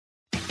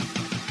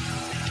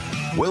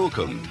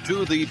Welcome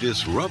to the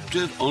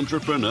Disruptive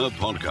Entrepreneur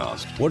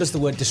Podcast. What does the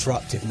word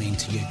disruptive mean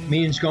to you? It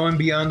means going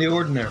beyond the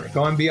ordinary,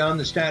 going beyond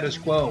the status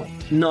quo.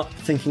 Not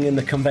thinking in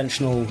the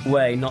conventional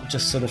way, not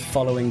just sort of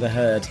following the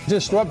herd.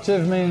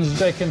 Disruptive means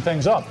shaking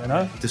things up, you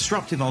know?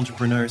 Disruptive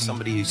entrepreneur is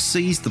somebody who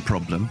sees the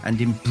problem and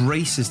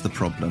embraces the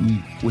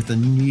problem with a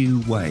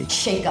new way.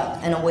 Shake up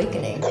and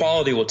awakening.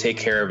 Quality will take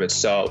care of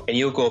itself, and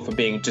you'll go from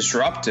being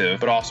disruptive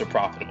but also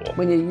profitable.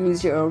 When you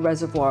use your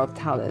reservoir of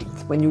talent,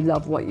 when you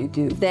love what you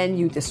do, then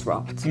you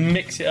disrupt.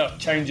 Mix it up,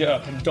 change it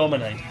up, and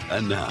dominate.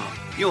 And now,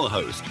 your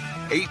host,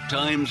 8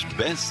 times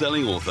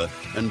best-selling author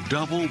and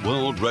double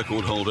world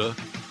record holder,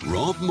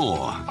 Rob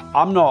Moore.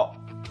 I'm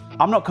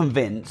not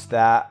convinced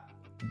that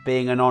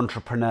being an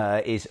entrepreneur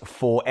is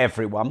for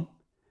everyone,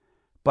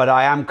 but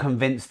I am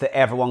convinced that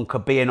everyone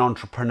could be an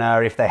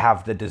entrepreneur if they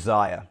have the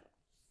desire.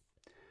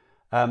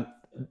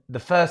 The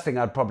first thing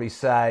I'd probably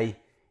say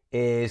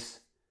is,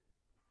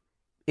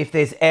 if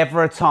there's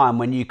ever a time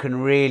when you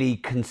can really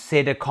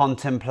consider,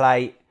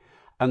 contemplate,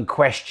 and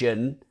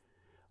question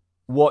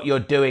what you're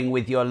doing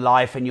with your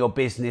life and your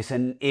business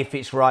and if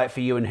it's right for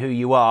you and who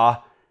you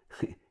are,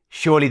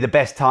 surely the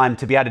best time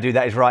to be able to do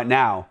that is right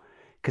now.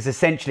 Because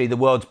essentially the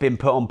world's been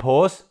put on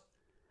pause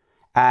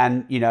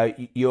and, you know,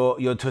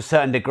 you're to a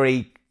certain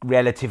degree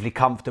relatively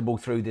comfortable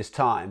through this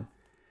time.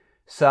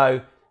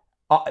 So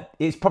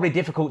it's probably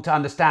difficult to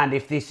understand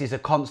if this is a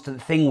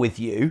constant thing with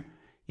you.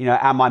 You know,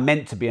 am I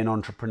meant to be an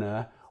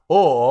entrepreneur?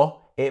 Or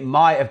it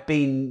might have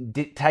been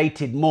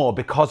dictated more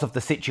because of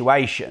the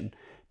situation,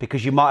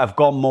 because you might have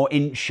gone more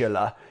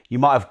insular, you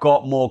might have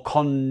got more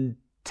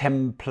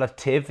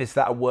contemplative, is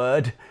that a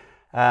word?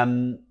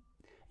 You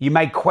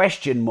may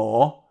question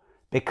more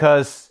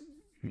because,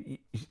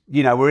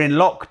 you know, we're in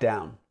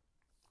lockdown.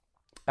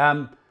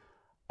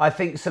 I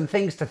think some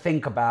things to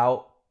think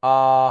about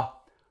are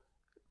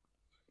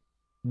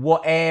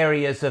what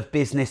areas of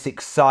business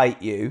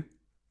excite you.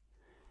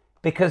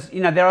 Because,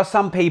 you know, there are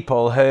some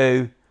people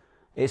who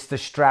it's the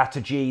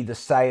strategy, the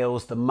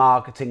sales, the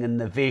marketing and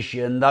the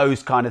vision,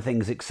 those kind of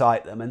things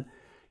excite them. And,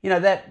 you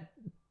know, they're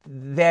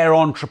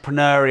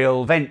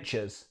entrepreneurial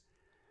ventures.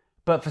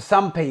 But for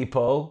some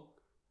people,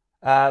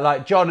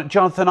 like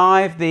Jonathan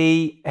Ive,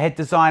 the head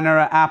designer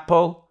at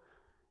Apple,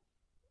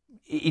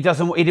 he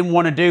didn't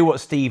want to do what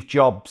Steve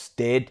Jobs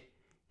did.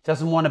 He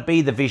doesn't want to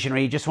be the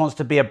visionary. He just wants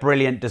to be a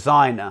brilliant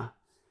designer.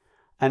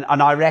 And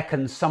I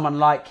reckon someone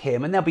like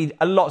him, and there'll be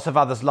lots of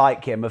others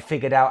like him, have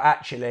figured out,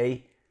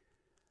 actually,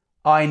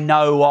 I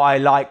know what I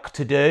like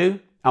to do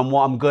and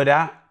what I'm good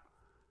at.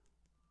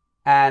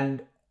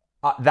 And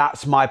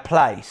that's my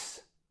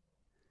place.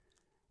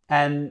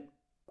 And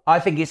I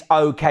think it's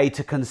okay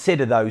to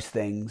consider those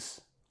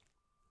things.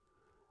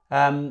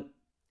 But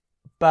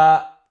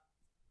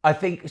I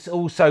think it's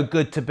also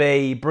good to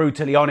be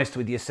brutally honest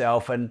with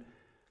yourself and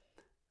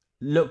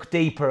look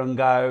deeper and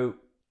go,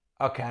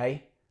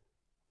 okay,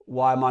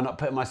 why am I not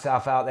putting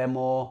myself out there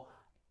more?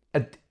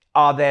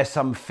 Are there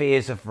some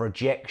fears of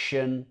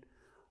rejection?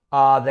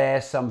 Are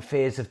there some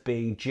fears of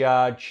being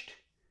judged?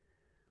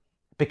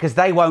 Because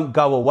they won't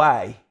go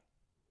away.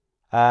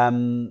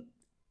 And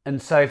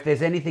so if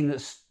there's anything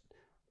that's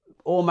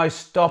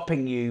almost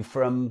stopping you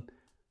from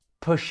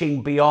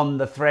pushing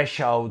beyond the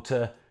threshold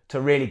to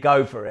really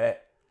go for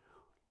it,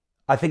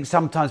 I think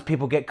sometimes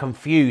people get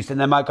confused and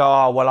they might go,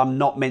 oh, well, I'm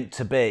not meant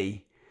to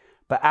be.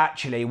 But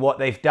actually what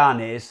they've done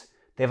is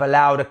they've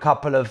allowed a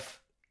couple of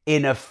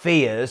inner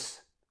fears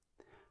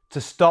to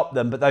stop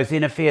them, but those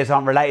inner fears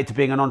aren't related to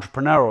being an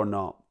entrepreneur or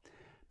not.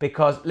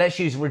 Because let's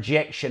use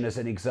rejection as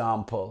an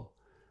example.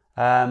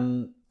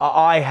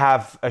 I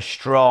have a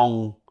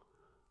strong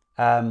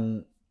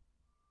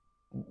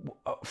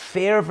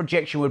fear of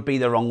rejection would be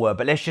the wrong word,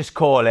 but let's just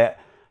call it,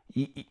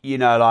 you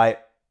know,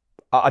 like,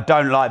 I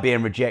don't like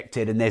being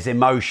rejected and there's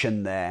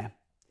emotion there.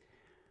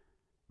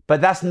 But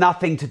that's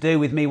nothing to do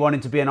with me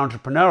wanting to be an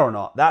entrepreneur or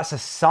not. That's a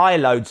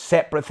siloed,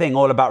 separate thing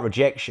all about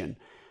rejection.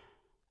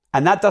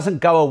 And that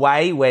doesn't go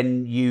away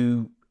when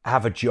you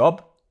have a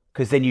job,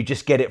 because then you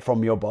just get it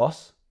from your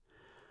boss.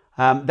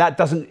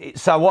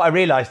 So what I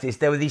realized is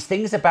there were these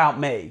things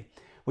about me,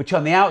 which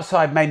on the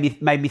outside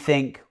made me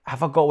think,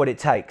 have I got what it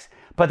takes?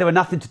 But they were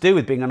nothing to do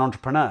with being an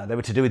entrepreneur. They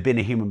were to do with being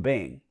a human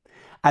being.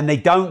 And they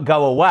don't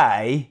go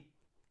away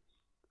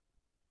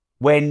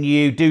when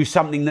you do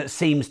something that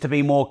seems to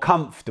be more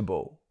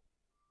comfortable.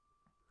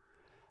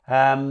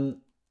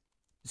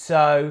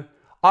 So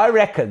I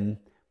reckon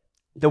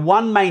the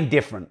one main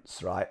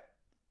difference, right,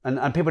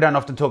 and people don't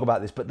often talk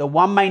about this, but the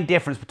one main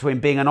difference between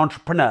being an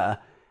entrepreneur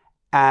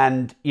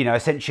and, you know,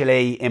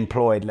 essentially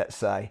employed, let's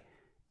say,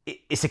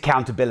 it's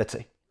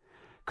accountability.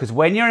 Because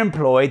when you're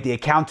employed, the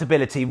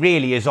accountability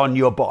really is on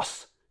your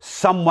boss.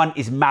 Someone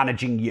is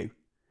managing you.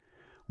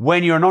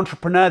 When you're an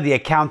entrepreneur, the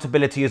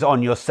accountability is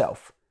on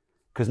yourself,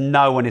 because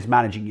no one is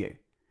managing you.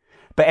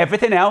 But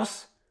everything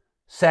else,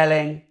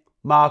 selling,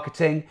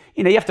 marketing,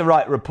 you know, you have to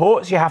write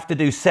reports, you have to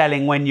do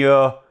selling when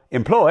you're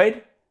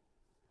employed,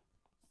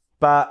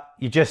 but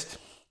you're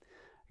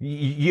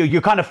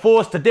kind of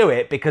forced to do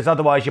it because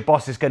otherwise your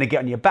boss is going to get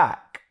on your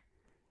back.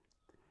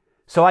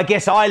 So I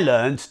guess I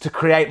learned to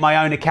create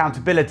my own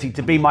accountability,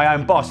 to be my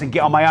own boss and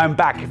get on my own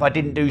back if I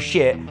didn't do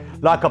shit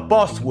like a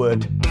boss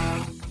would.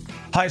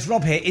 Hi, it's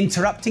Rob here,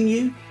 interrupting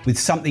you with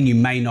something you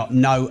may not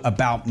know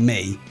about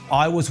me.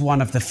 I was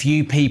one of the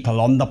few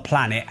people on the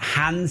planet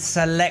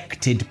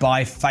hand-selected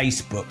by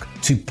Facebook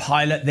to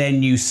pilot their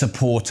new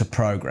supporter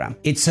program.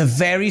 It's a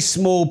very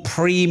small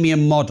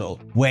premium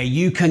model where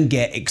you can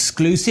get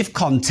exclusive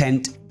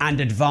content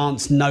and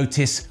advance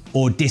notice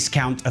or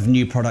discount of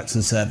new products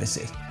and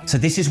services. So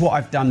this is what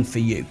I've done for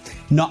you.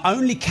 Not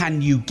only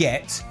can you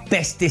get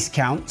best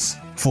discounts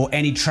for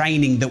any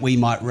training that we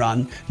might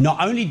run,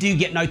 not only do you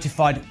get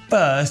notified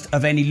first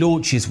of any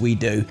launches we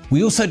do,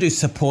 we also do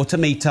supporter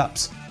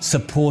meetups,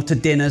 supporter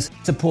dinners,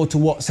 supporter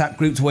WhatsApp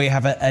groups where you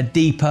have a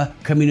deeper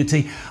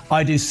community.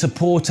 I do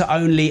supporter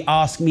only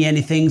Ask Me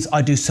Anythings.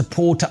 I do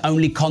supporter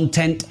only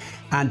content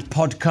and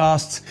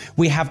podcasts.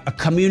 We have a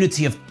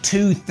community of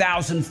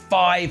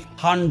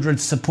 2,500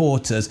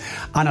 supporters,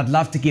 and I'd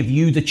love to give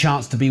you the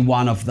chance to be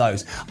one of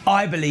those.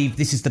 I believe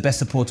this is the best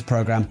supporter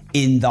program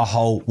in the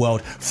whole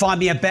world. Find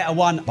me a better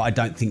one, but I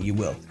don't think you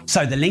will.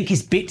 So the link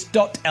is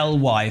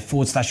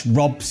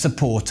bit.ly/Rob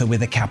Supporter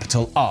with a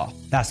capital R.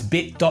 That's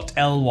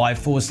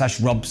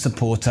bit.ly/Rob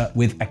Supporter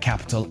with a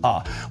capital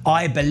R.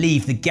 I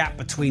believe the gap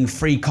between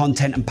free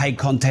content and paid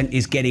content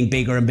is getting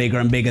bigger and bigger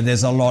and bigger.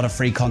 There's a lot of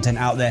free content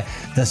out there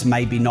that's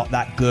maybe not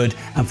that good.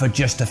 And for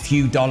just a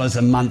few dollars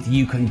a month,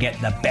 you can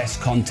get the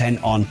best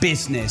content on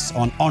business,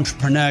 on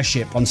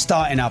entrepreneurship, on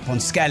starting up, on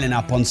scaling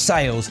up, on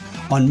sales,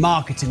 on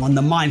marketing, on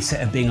the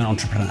mindset of being an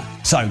entrepreneur.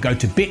 So go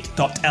to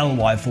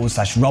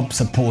bit.ly/Rob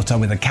Supporter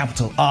with a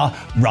capital R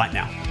right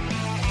now.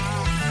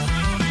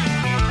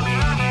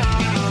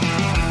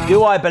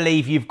 Do I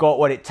believe you've got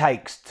what it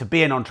takes to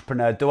be an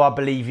entrepreneur? Do I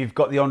believe you've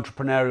got the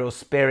entrepreneurial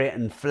spirit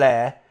and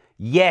flair?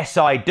 Yes,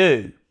 I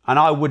do. And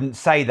I wouldn't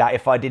say that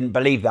if I didn't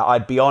believe that.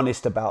 I'd be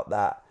honest about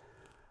that.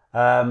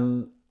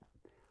 I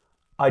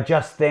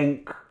just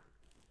think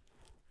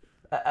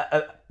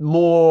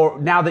more,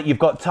 now that you've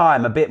got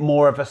time, a bit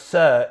more of a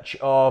search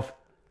of,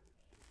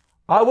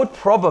 I would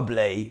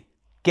probably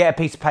get a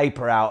piece of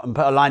paper out and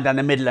put a line down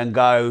the middle and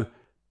go,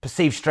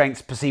 perceived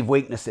strengths, perceived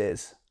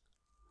weaknesses.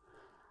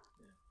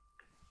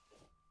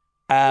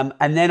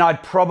 And then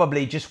I'd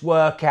probably just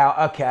work out,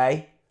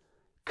 okay,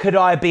 could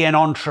I be an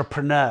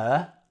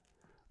entrepreneur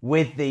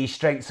with these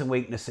strengths and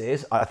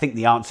weaknesses? I think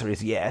the answer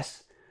is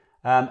yes.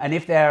 And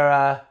if there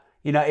are,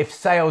 if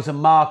sales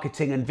and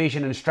marketing and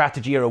vision and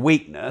strategy are a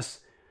weakness,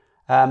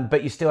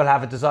 but you still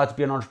have a desire to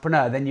be an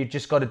entrepreneur, then you've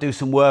just got to do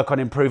some work on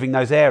improving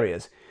those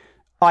areas.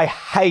 I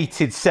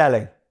hated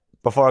selling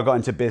before I got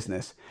into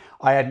business.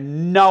 I had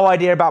no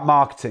idea about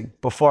marketing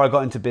before I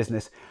got into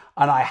business.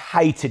 And I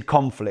hated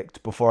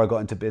conflict before I got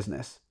into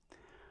business.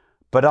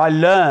 But I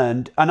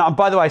learned, and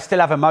by the way, I still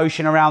have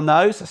emotion around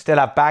those. I still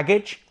have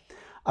baggage.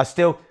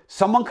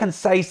 Someone can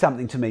say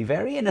something to me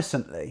very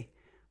innocently.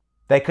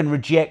 They can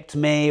reject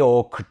me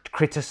or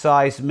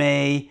criticize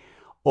me,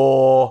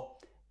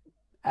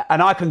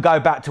 and I can go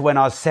back to when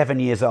I was 7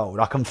 years old.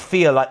 I can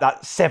feel like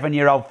that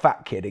 7-year-old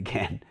fat kid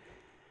again.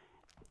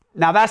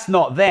 Now that's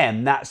not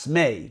them, that's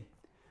me.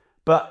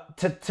 But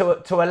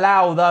to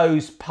allow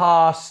those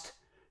past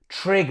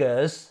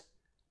triggers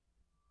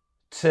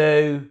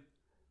to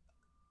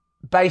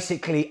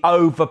basically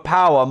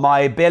overpower my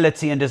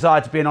ability and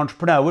desire to be an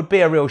entrepreneur would be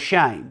a real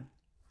shame.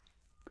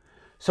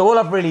 So all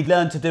I've really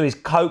learned to do is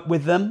cope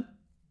with them,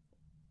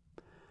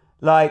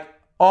 like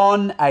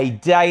on a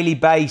daily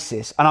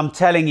basis. And I'm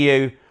telling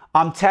you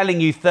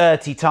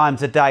 30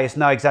 times a day, it's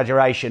no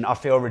exaggeration, I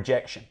feel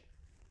rejection.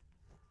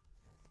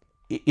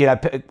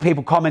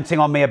 People commenting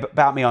on me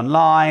about me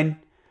online,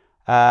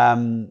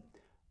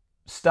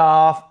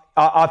 staff.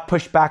 I've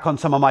pushed back on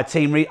some of my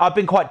team. I've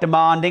been quite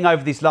demanding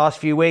over these last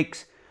few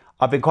weeks.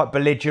 I've been quite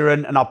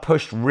belligerent and I've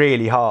pushed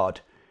really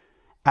hard.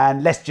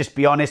 And let's just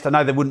be honest, I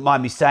know they wouldn't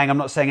mind me saying, I'm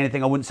not saying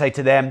anything I wouldn't say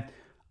to them.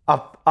 I've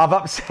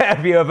upset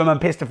a few of them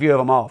and pissed a few of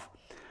them off.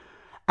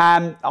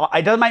 And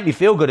it doesn't make me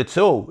feel good at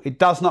all. It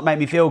does not make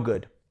me feel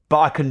good.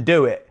 But I can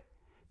do it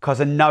because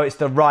I know it's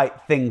the right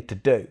thing to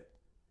do.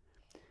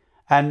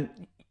 And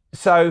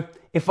so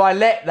if I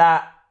let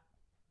that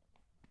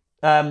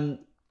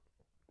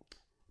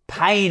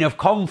pain of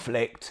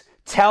conflict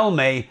tell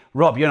me,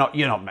 Rob, you're not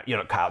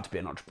cut out to be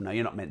an entrepreneur.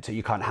 You're not meant to.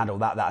 You can't handle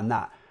that, that, and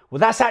that. Well,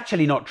 that's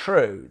actually not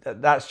true.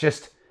 That's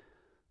just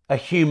a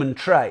human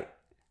trait.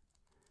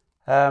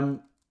 And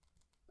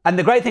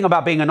the great thing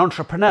about being an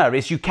entrepreneur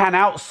is you can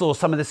outsource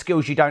some of the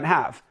skills you don't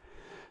have.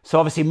 So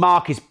obviously,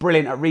 Mark is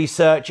brilliant at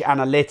research,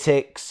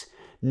 analytics,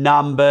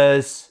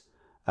 numbers,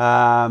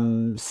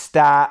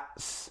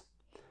 stats,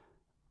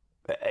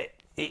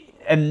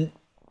 and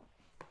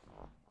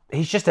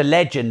he's just a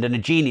legend and a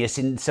genius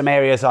in some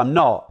areas I'm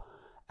not.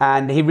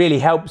 And he really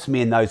helps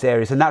me in those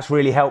areas. And that's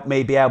really helped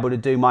me be able to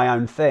do my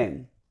own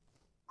thing.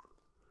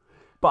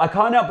 But I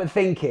can't help but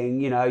thinking,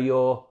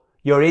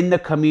 you're in the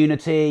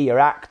community, you're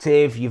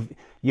active,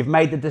 you've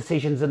made the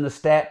decisions and the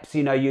steps,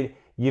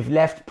 you've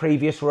left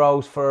previous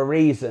roles for a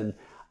reason.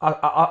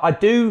 I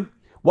do,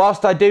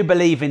 Whilst I do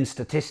believe in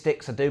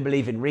statistics, I do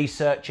believe in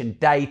research and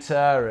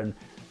data and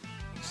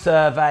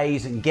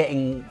surveys and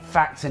getting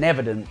facts and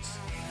evidence,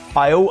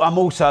 I'm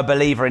also a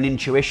believer in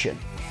intuition.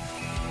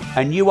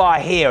 And you are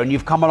here and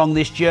you've come along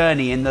this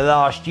journey in the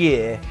last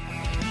year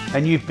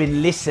and you've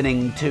been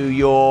listening to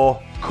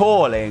your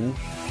calling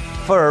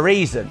for a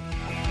reason.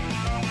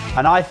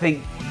 And I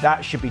think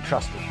that should be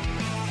trusted.